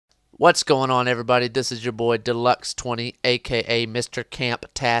What's going on, everybody? This is your boy Deluxe 20, aka Mr.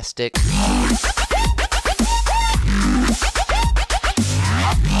 Camp-tastic.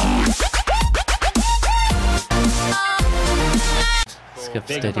 Skip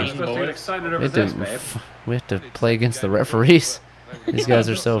steady. We have to play against the referees. These guys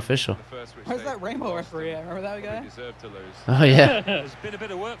are so official. Where's that rainbow referee at? Remember that guy? Oh yeah.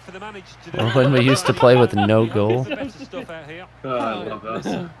 Well, when we used to play with no goal. I love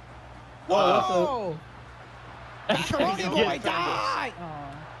this. Whoa! Boy, die!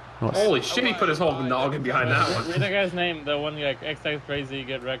 Holy shit, he put his whole noggin behind that one. What's that guy's name? The one like XX crazy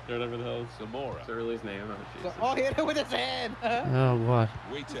get wrecked or whatever the hell. Zamora. That's really his name. Oh, he hit it with his head! Oh, what?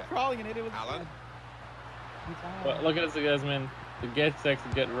 He's crawling and hit it with his head. Well, look at this guy's man. The get sex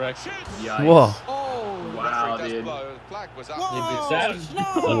and get wrecked. Yikes. Whoa. Oh! Wow, dude. Oh,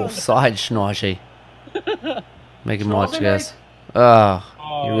 side schnoshy. Make him watch, guys.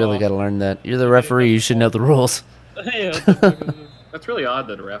 Oh, you really gotta learn that. You're the referee, you should know the rules. That's really odd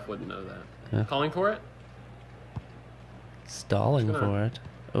that a ref wouldn't know that. Yeah. Calling for it? Stalling for it.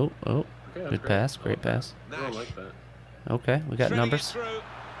 Oh, Okay, good great. pass, great pass. I don't like that. Okay, we got numbers.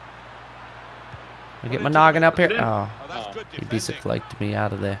 I get my noggin up here. Oh, he deflected me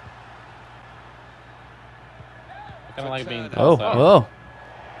out of there. I kind of like being. Oh, whoa.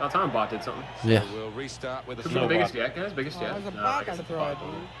 About time bot did something. Yeah. Who's the biggest yet, guys? Biggest yet? There's a No, back I on guess the it's throw bot. at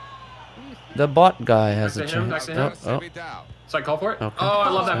you. The bot guy has a Next to him, chance. next to him. Oh, So I call for it? Okay. Oh, I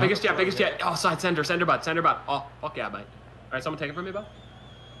love that. Biggest yet, biggest yet. Oh, side center bot. Oh, fuck yeah, mate. Alright, someone take it from me, bud.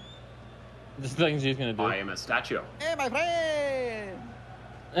 This thing's he's gonna do. I am a statue. Hey, my friend!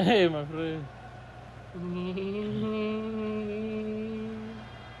 Hey, my friend.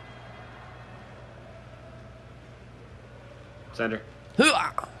 Sender.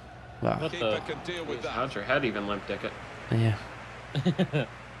 Wow. What the? How's your head even limp, dick it? Yeah, I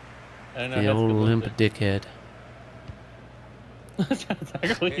don't know. the how to old spell limp it. dickhead. That's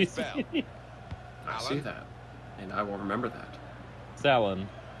exactly what you see. I see that. And I will remember that. Salon.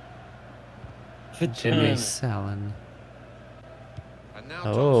 Jimmy Salon.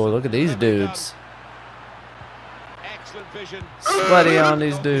 Oh, look at these dudes. Sweaty on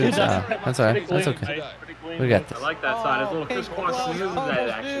these dudes. Ah, that's alright. That's okay. We got I this. like that side. It's a little crisscross smooth that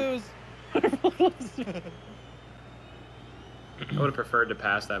action. I would have preferred to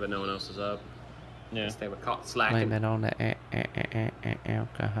pass that, but no one else is up. Yeah. They were caught Blame slacking. it on the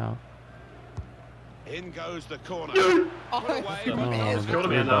alcohol. In goes the corner. Oh, Killed him in, balls. killed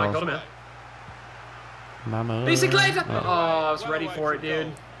him in. Mama. Basic laser! Oh. Oh, I was ready for it,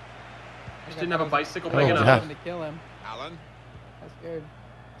 dude. Just didn't have a bicycle Oh, big yeah. enough. to kill him. Alan. That's good.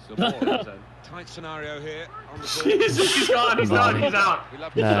 Tight scenario here. On the ball. Jesus, he's gone, he's done, he's out. We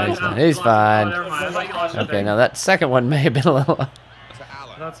love No, He's out. he's fine. Oh, never mind. I thought you lost your Okay, thing. now that second one may have been a little. to I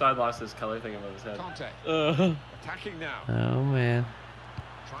Alan. thought Side lost his color thing above his head. Conte. Attacking now. Oh man.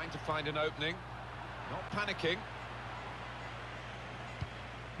 Trying to find an opening. Not panicking.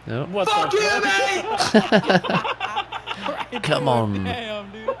 Nope. What Fuck the you, mate! Come on.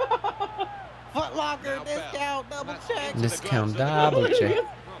 Damn, dude. Foot Locker, discount, double check. Discount double check. Not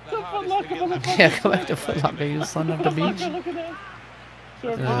the hardest thing you'll have Yeah, go back to Foot Locker, you son of the beach. Look at that.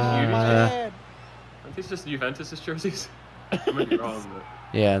 Sure. Oh, my head. Aren't these just Juventus' jerseys? I might be wrong, but...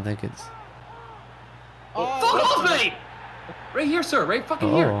 Yeah, I think it's. Oh, Fuck off, mate! Right here, sir. Right fucking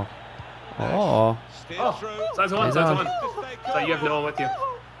here. Oh. Oh. Steer through. Size one, He's size on. one. So you have no one with you.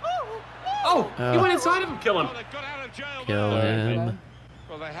 Oh, you went inside of him. Kill him. Well, they've got out of jail Kill now. him.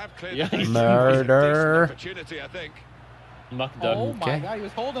 Well, they have cleared Yeah. the base. Murder. Opportunity, I think. Muck Oh done. my Okay. god, he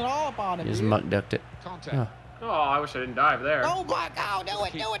was holding all up on him. He just dude. muck ducked it. Conte. Oh. Oh, I wish I didn't dive there. Oh my god, do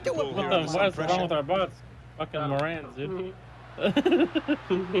it, do it, do it. What the? What's wrong with our bots? Fucking Morans, dude.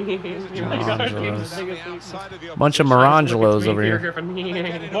 Bunch of Morangelos over here.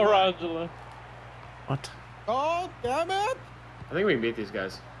 Morangela. What? Oh, damn it. I think we can beat these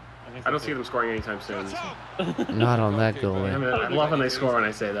guys. I don't see them scoring anytime soon. Not on that goal. I Eh? mean, I love when they score when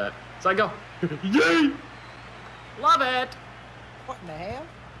I say that. So I go, yay! Love it! What in the hell?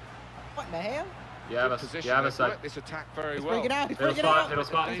 What in the hell? You have a side. This attack very He's well. freaking out, he's It'll freaking spot, out. it'll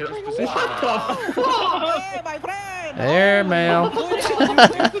spot. Dangerous What position. the fuck? Hey, my friend. There, Mel. A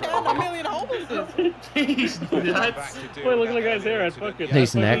million homelesses. Jeez, nuts. Wait, look at the guy's hair. I fucking.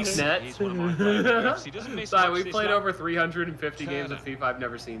 He's next. Nuts. Sorry, we played over 350 games of FIFA. I've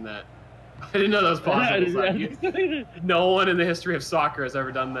never seen that. I didn't know that was possible. Son. No one in the history of soccer has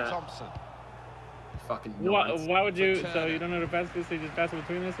ever done that. Thompson. Fucking Why, nuts. why would you? So you don't know the pass this? You just pass it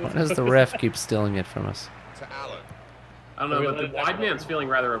between us? Why does the ref keep stealing it from us? To Alan. I don't know, but the wide man's feeling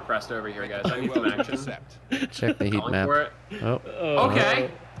rather oppressed over here, guys. I need some action. Check the heat Calling map. for it. Oh. Okay.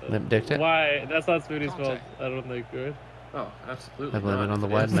 Limp dicked it. Why? That's not Spooney's fault. I don't think, right? Oh, absolutely. I blame not. it on the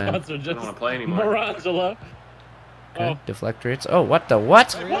If wide is, man. I don't want to play anymore. Morangela. Okay, deflect rates. Oh, what the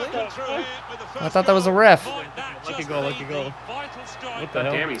what? I thought that was a ref. Lucky goal, lucky goal. What the God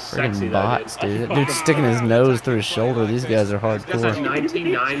hell? damn, he's sexy, Friggin' though, bots, dude. dude. That dude's sticking his nose through his shoulder. These guys are That's like hardcore.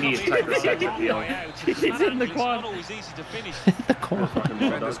 1990s type of sex appeal. He's in the quad. The corner.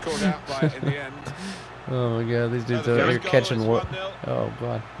 Defenders called out by it in the end. Oh my god, these dudes over here catching what? Oh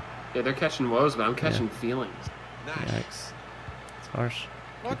god. Yeah, they're catching woes, but I'm catching feelings. Yikes. It's harsh.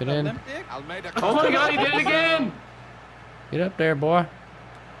 What Keep it the in. limp dick? Almeida Oh my god, he did it again! Get up there, boy.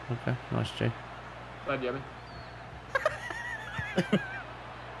 Okay, nice, Jay. Glad Yummy.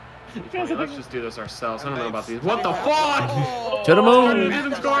 Let's just do this ourselves. I don't know about these. What the fuck? To the moon!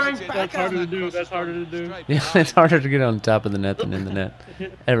 Rhythm scoring! That's harder to do. That's harder to do. Yeah, it's harder to get on top of the net than in the net.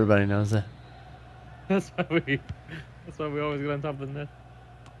 Everybody knows that. That's why we always get on top of the net.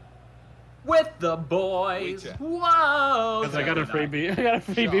 With the boys. Whoa! Because I got a freebie. I got a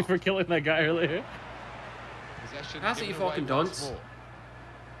freebie for killing that guy earlier. Pass it, you fucking dunce.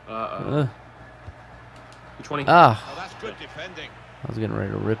 Uh-oh. 20. Ah, Oh, that's good defending. I was getting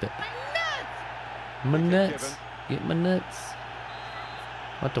ready to rip it. My nuts. Get my nuts.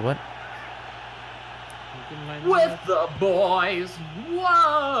 What the what? With the boys.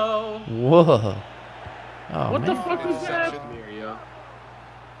 Whoa! Whoa. Oh, What man. the fuck was that? There you go.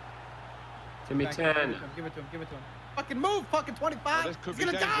 Give me Back 10. Give it to him. Give it to him. Fucking move, fucking 25. Well, this could He's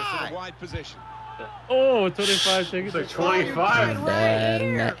be gonna dangerous in die. a wide position. Oh, 25 seconds. It's like 25. Bad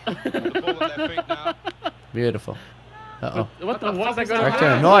net. The ball at their feet now. Beautiful. Uh-oh. What the fuck fuck is is that? Right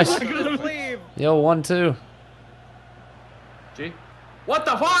there. Nice. Sleeve. Yo, 1-2. G. What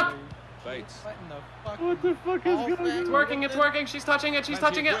the fuck? Bates. What in the fuck? What the fuck is going It's on? working, it's working. She's touching it, she's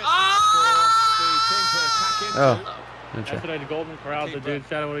touching it. Plenty of Ah! width for the team to attack into. Oh. That's Good what try. I had golden corral. The dude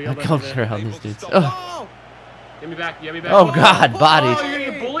shot what he yelled I at come me there. around these dudes. Oh, Oh! Give me back, give me back. oh God, Oh, bodied. you're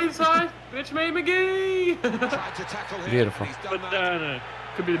gonna get bullied, son? Bitch made McGee! Tried to tackle him, Beautiful. and he's done that. Banana.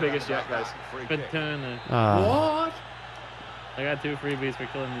 Could be the biggest yet, guys. Free kick. Banana. Ah. What? I got 2 freebies for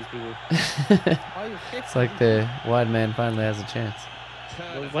killing these people. Why you shit? It's like the wide man finally has a chance.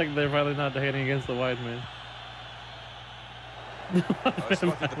 Looks like they're probably not hitting against the wide man. Oh, he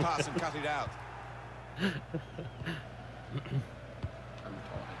spotted the pass and cut it out.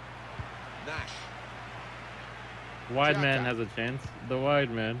 Nash. Wide man has a chance. The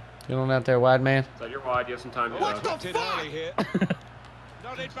wide man. You on out there, wide man? So you're wide, you have some time to What go. the In fuck? early here.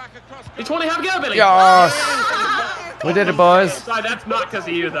 Nodded back across He's 20, have a go, Billy! Yes! We did it, boys. Sorry, that's not because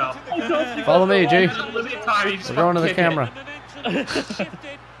of you, though. Follow me, G. Limited time, you just We're going to the fucking camera.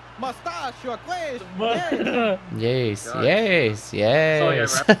 Mustache, your question. Yes, God. yes,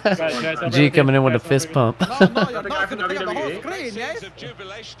 yes. Guys, G coming in with a fist pump. No, you're The guy not from gonna take up the whole WWE? screen, yes? Scenes of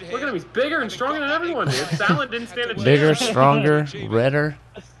jubilation here. Look at him, he's bigger and stronger than everyone, dude. Salad didn't stand a chance. Bigger, stronger, redder.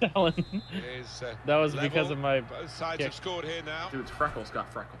 Alan. Is, That was level. because of my Both sides kick. have scored here now. Dude's freckles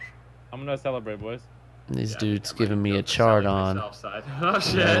got freckles. I'm gonna celebrate, boys. These Yeah, dudes I might giving me go a for chart selling on. myself side. Oh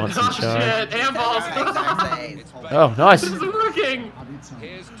shit! want some Oh chart? shit! Handballs! It's Bates. Oh, nice. This is working!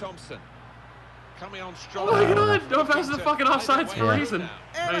 Here's Thompson. Coming on strong. Oh my god! Don't pass the fucking offsides for Yeah. a reason.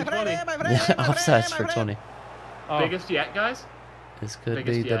 Hey, my 20. friend, hey, my friend, Yeah, hey, my friend, offsides hey, for my friend. 20. Oh, Biggest yet, guys? This could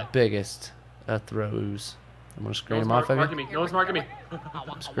Biggest be the yet. biggest of throws. I'm gonna screen No him one's off of marking you. me. No one's marking me.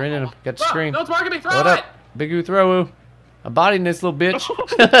 Screening him. Got the Bro, screen. no one's marking me. Throw What it! up? Big U throw. I'm bodying this little bitch.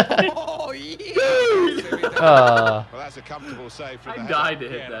 Oh, yeah. Ah. Well, that's a comfortable save from I the died to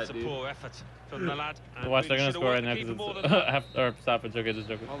header. hit that, dude. effort from the lad. watch, they're gonna score right now because it's half or stop it. Okay, just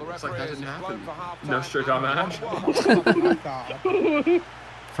joking. Well, the Looks like that referee didn't has blown happen. for half No time. straight on match. 1-1.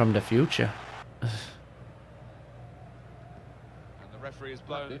 From the future. And the referee has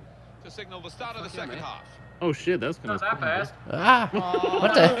blown to signal the start of the second half. Oh shit, that's gonna. Not that fast. Ah.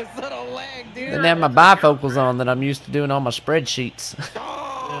 What the? It's little leg, dude. Didn't have my bifocals on that I'm used to doing all my spreadsheets.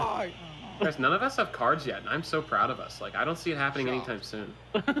 Oh. Guys, none of us have cards yet, and I'm so proud of us. Like, I don't see it happening anytime soon.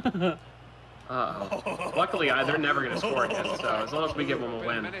 Uh-oh. Luckily, they're never going to score again, so as long as we get one, we'll Bit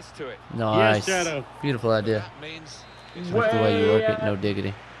of win. menace to it. Nice. Shadow. Beautiful idea. That means I like the way you work it. No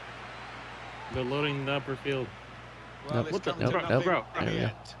diggity. They're loading the upper field. well, Nope. it's What the- come nope, to nope. nothing Bro, in there we the go.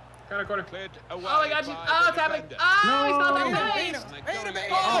 end. Corner, corner. Cleared away Oh, I got you. by Oh, the it's happening. defender. Oh, he's not that Wait a nice. minute, wait a minute.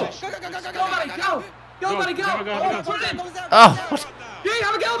 Oh. Go, go, go, go, go, Go, buddy, go. Go, buddy, go. Go, go, Oh, go. put it in. Oh. Yeah,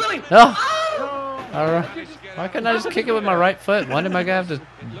 have a go, Billy. Oh. Oh. All right. Why couldn't I just kick it with my right foot? Why did my guy have to It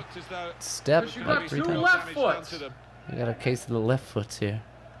looked as though step Because you like got 3 two times? left damage done foots. to them. I got a case of the left foots here.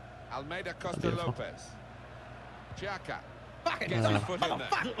 Almeida Costa Beautiful. Lopez. Chiaka. Fucking Get son your of a foot in there.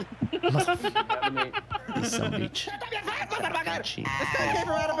 motherfucker. He's some beach. Motherfucker. Cheap. This guy came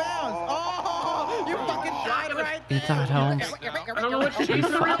out of bounds. Oh, you fucking died right You there. thought, Holmes? I don't know what you're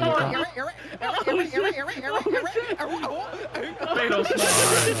chasing around for. Fatal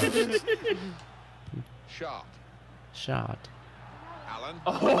slide. Shot. Shot. Allen.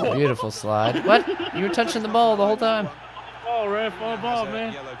 Oh. Beautiful slide. What? You were touching the ball the whole time. Oh, ref, all ball,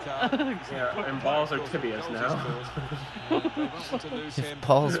 man. Yellow card. Yeah, and balls are tibias now. If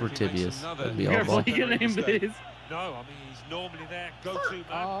balls were tibias, that'd be all Careful, ball. you can name these. No, I mean, he's normally there, go-to man.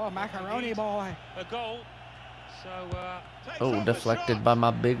 Oh, macaroni boy. A goal. So, Oh, deflected by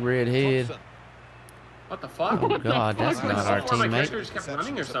my big red head. What the fuck? Oh God, that's not our My character teammate. just kept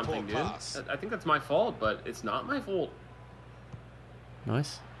running or something, dude. I think that's my fault, but it's not my fault.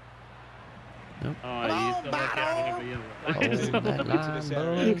 Nice. Oh, you still like having Hold that line,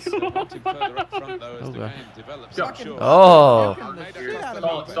 boys. Oh, God. Go.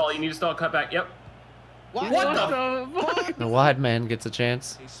 Oh, Stall, you need to stall, cut back. Yep. What the fuck? the wide man gets a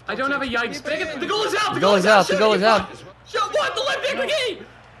chance. I don't have a yikes. Dang it, the goal is out! The goal is out. The goal is out. Shoot what? The left hand McGee!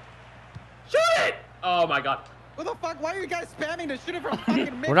 Shoot it! Oh my god. What the fuck? Why are you guys spamming to shoot it from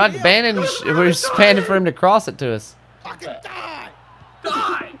fucking mid? We're not banning. We're spamming for him to cross it to us. Fucking die!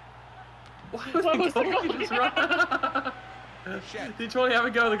 Die! Why was the goalie just run? Did you totally have a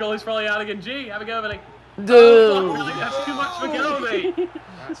go? The goalie's probably out again. Gee, have a go, buddy. Dude. Oh, fuck, really? That's too much of a go, mate.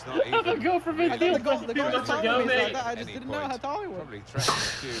 That's not Have a even. go for I thought midfield. the goal was taller than me, so I just Any didn't know how point. tall he was. Probably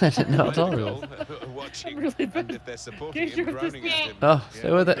threatening I to didn't know how tall he was. watching, Really and bad. if they're supporting Get him, your groaning at him. Oh,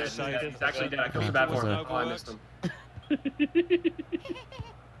 stay with it. He's actually dead. I feel so bad for him. Oh, I missed him.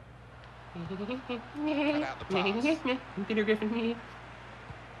 Cut out the pass. Peter Griffin.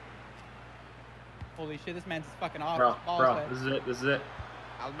 Holy shit, this man's fucking off. Bro, this is it. This is it.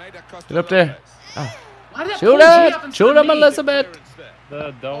 Almeida Get up there. Lopez. Why did that Shoot pull G up it! instead Shoot of him, me? Elizabeth!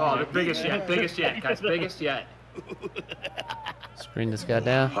 The dome. Oh, the biggest yet. Biggest yet, guys. Biggest yet. Screen this guy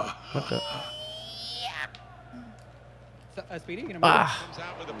down. What the? Speedy, you gonna move? Ah. Comes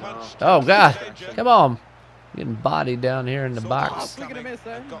out with a punch. Oh God! Come on! Getting bodied down here in the Saw box. We're gonna miss,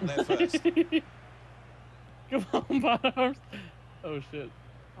 and sir. got there first. Come on, bottoms. Oh, shit.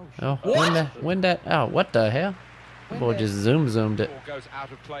 Oh, win that. Oh, what the hell? The boy just zoomed it. Ball goes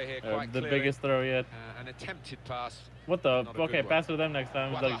out of play here quite The clearly. biggest throw yet. An attempted pass. What the? Not a good Okay, one. pass it to them next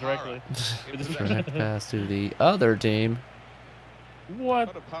time. Like directly. In possession. Direct pass to the other team. What?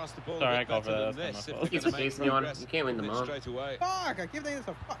 Gotta pass the ball Sorry, a I bit called for better that. than That's this not if my they're fault. gonna make Keep the chasing on. progress You can't win them in on. straight away. Fuck, I give this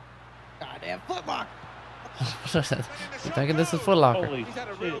a fuck. Goddamn footlock. I'm thinking this is Foot Locker. Holy He's had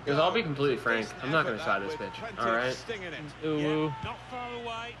a real shit. Because I'll be completely frank, I'm not going to try this bitch. Alright? Ooh. not far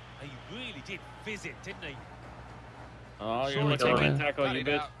away. He really did visit, didn't he? Oh, you're Surely gonna take don't. me tackle, you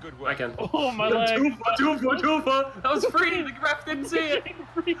bitch. Good I work. can. Oh, my leg. Tufa! That was free! The ref didn't see it!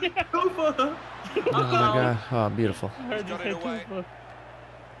 Tufa! Oh my God! Oh, beautiful. I heard you Got say it away. Tufa.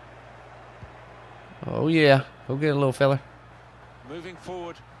 Oh yeah. Go get a little fella. Moving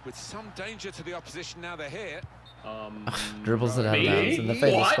forward with some danger to the opposition now they're here. Dribbles it out of Me? bounds in the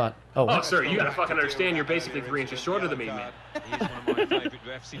fatal What? spot. Oh, Oh, what? sir, you gotta fucking understand, you're basically 3 inches shorter than me, man. He's one of my favourite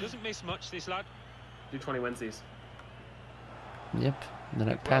refs. He doesn't miss much, this lad. Do 20 Wednesdays. Yep. And then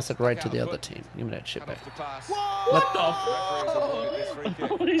I pass it right to the other team. Give me that shit Cut back. off the pass. What the fuck? Referee's awarded this free kick.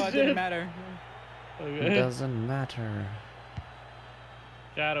 Holy Oh, it didn't shit. matter. It Okay. doesn't matter.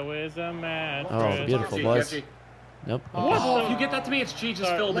 Shadow is a mattress. Oh, beautiful, G, boys. G. Nope. Oh, if you get that to me, it's G just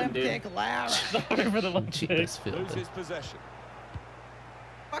Sorry. filled in, Left dude. kick, Lara. Sorry for the left Cheap kick. as filled. Loses possession.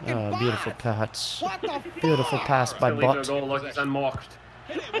 Fucking Oh, beautiful bot. pass. What the fuck? Beautiful pass by Gonna leave no Bot. goal, look, he's unmarked.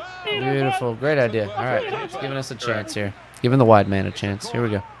 Beautiful. Great idea. All right. It's giving us a chance here. Giving the wide man a chance. Here we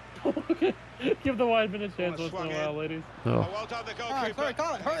go. Give the wide man a chance once in a while, ladies. Oh, Well done, the Alright, sorry,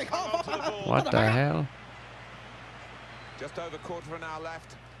 call it. Hurry, call it. what the hell? Just over quarter of an hour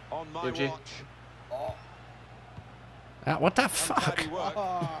left on my Give G. watch. Ah, what the fuck? Untidy work.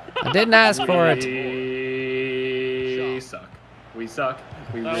 Oh, I didn't ask for it. We suck. We suck.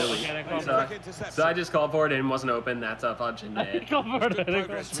 We No, really we can't suck. Quick interception. So I just called for it and it wasn't open. That's a fudging day. Go for Good it.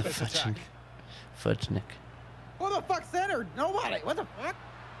 progress with this Fudge attack. Fudge Nick. who the fuck centered? Nobody. What the fuck?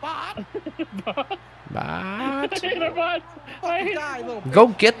 Bot. But I hate our bots. I Fucking hate die, little go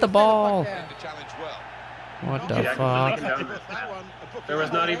bitch. get the Fuck ball. yeah. The challenge well. What the Dude, I can fuck? down this. That one, a bookie There was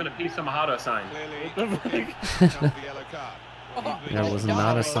on not the even a way. piece of Mahado sign. Clearly, the fuck? not the yellow card. There was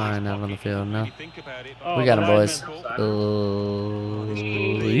not a sign out on the field, no. Think about it. Oh, We got him, the boys. lineman.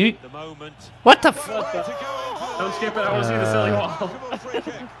 Yeet. The moment. What the What a fuck? way to go into Don't skip it. I want to see the silly wall. Comfortable free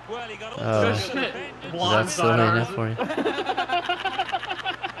kick. Well, he got all Oh. Good the shit. defenders. Blonde That's silly side enough arms. for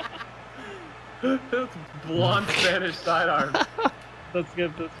you. Blonde Spanish sidearm. That's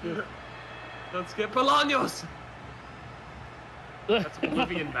good. That's good. Let's get Bolaños. That's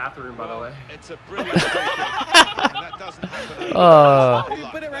Bolivian bathroom, by the way. It's a brilliant free kick, and that doesn't happen. Oh, you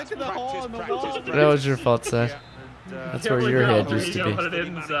put it right to the hole on the wall. That was your fault, Seth. That's where your head used to be. Put it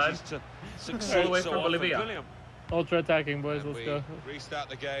inside. All the way from Bolivia. Ultra attacking, boys. Let's go. Restart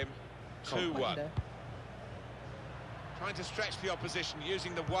the game. 2-1. Trying to stretch the opposition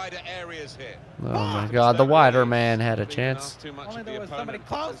using the wider areas here. Oh my God, the wider man had a chance. Only there was somebody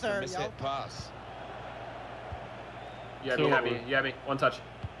closer. Pass. Yeah, me. One touch.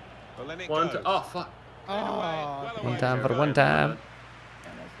 Oh, fuck. One time for one time.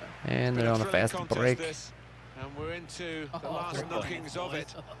 And they're on a fast break. And we're into the last knockings of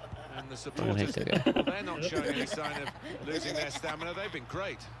it. And the I supporters, hate that guy. they're not showing any sign of losing their stamina. They've been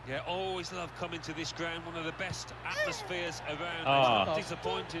great. Yeah, always love coming to this ground. One of the best atmospheres around. Oh. Not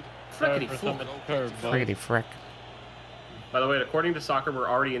disappointed. Frickety Frickety frick. By the way, according to soccer, we're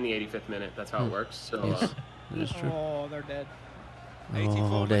already in the 85th minute. That's how it works. So, Yes, that is true. Oh, they're dead.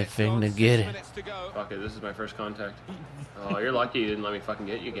 Oh, they finna get it. fuck it. This is my first contact. Oh, you're lucky you didn't let me fucking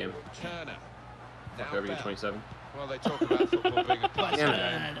get you, game. Turner. Fuck over you, 27. Well, they talk about football being a passing game.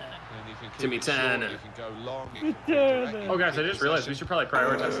 Damn it. And you can keep Timmy it short, Turner. you can go long, you can keep direct, Oh, guys, I just realized we possession. should probably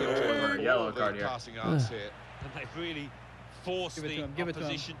prioritize the Two our yellow of the card here. passing arts here. And they've really forced Give it to the him, give it to him.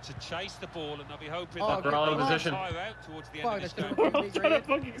 opposition to chase the ball, and they'll be hoping Oh, that we're all in they can position. tire out towards the end Fuck, of this that's game. gonna We're all be trying to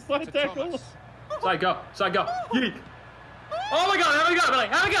great. fucking slide To tackle. Thomas. Side go. Yeet. Oh my God, have we go, Billy?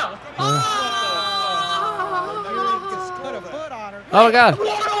 Have we go? Just put a foot on her. Oh my God. Oh,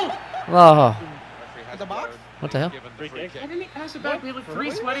 Referee has The box? blown. what the hell? Given the Free free kick. kick. I didn't pass it back. We had like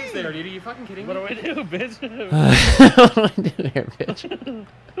 3 sweaties there, dude. Are you fucking kidding me? What do we do, bitch? What do I do here, bitch? And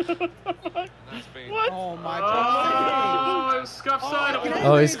that's been What? Oh my Oh, God. it was scuff side.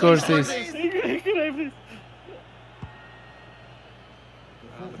 Oh, he scores these.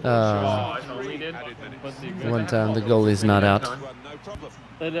 Oh, I totally did. added minutes. One time the goalie's not out. Well, no problem.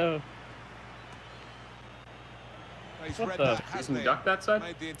 I know. He's What read the- that, Can hasn't he? duck that side?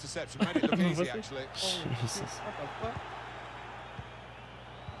 Made the interception, made it look easy actually. Jesus. What the fuck?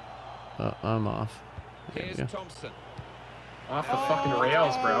 Oh, I'm off. There we Here's go. Thompson. Off the fucking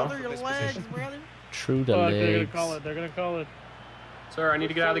rails, Oh, bro. they're your legs, brother. True to Fuck, they're gonna legs. call it. They're gonna call it. Sir, I need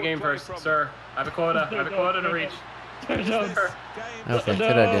to get out of the game first. Sir, I have a quota. I have a quota to reach. Sir. Okay,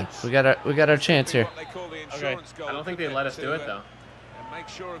 good idea. We got our chance here. What they call the insurance goal, I don't think they let us do it, though. And make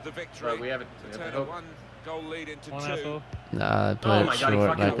sure of the victory. But we have it. To We have turn it a hope. 1-goal lead into One 2. asshole. Nah, I Oh played my it God, he short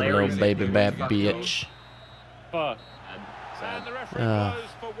fucking like a little hilarious. baby bad Fucking bitch. Fuck. And the referee Ah. blows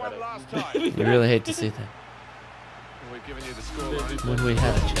for one last time. You really hate to see that We've given you the scoreline. when we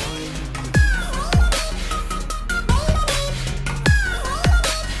have a chance.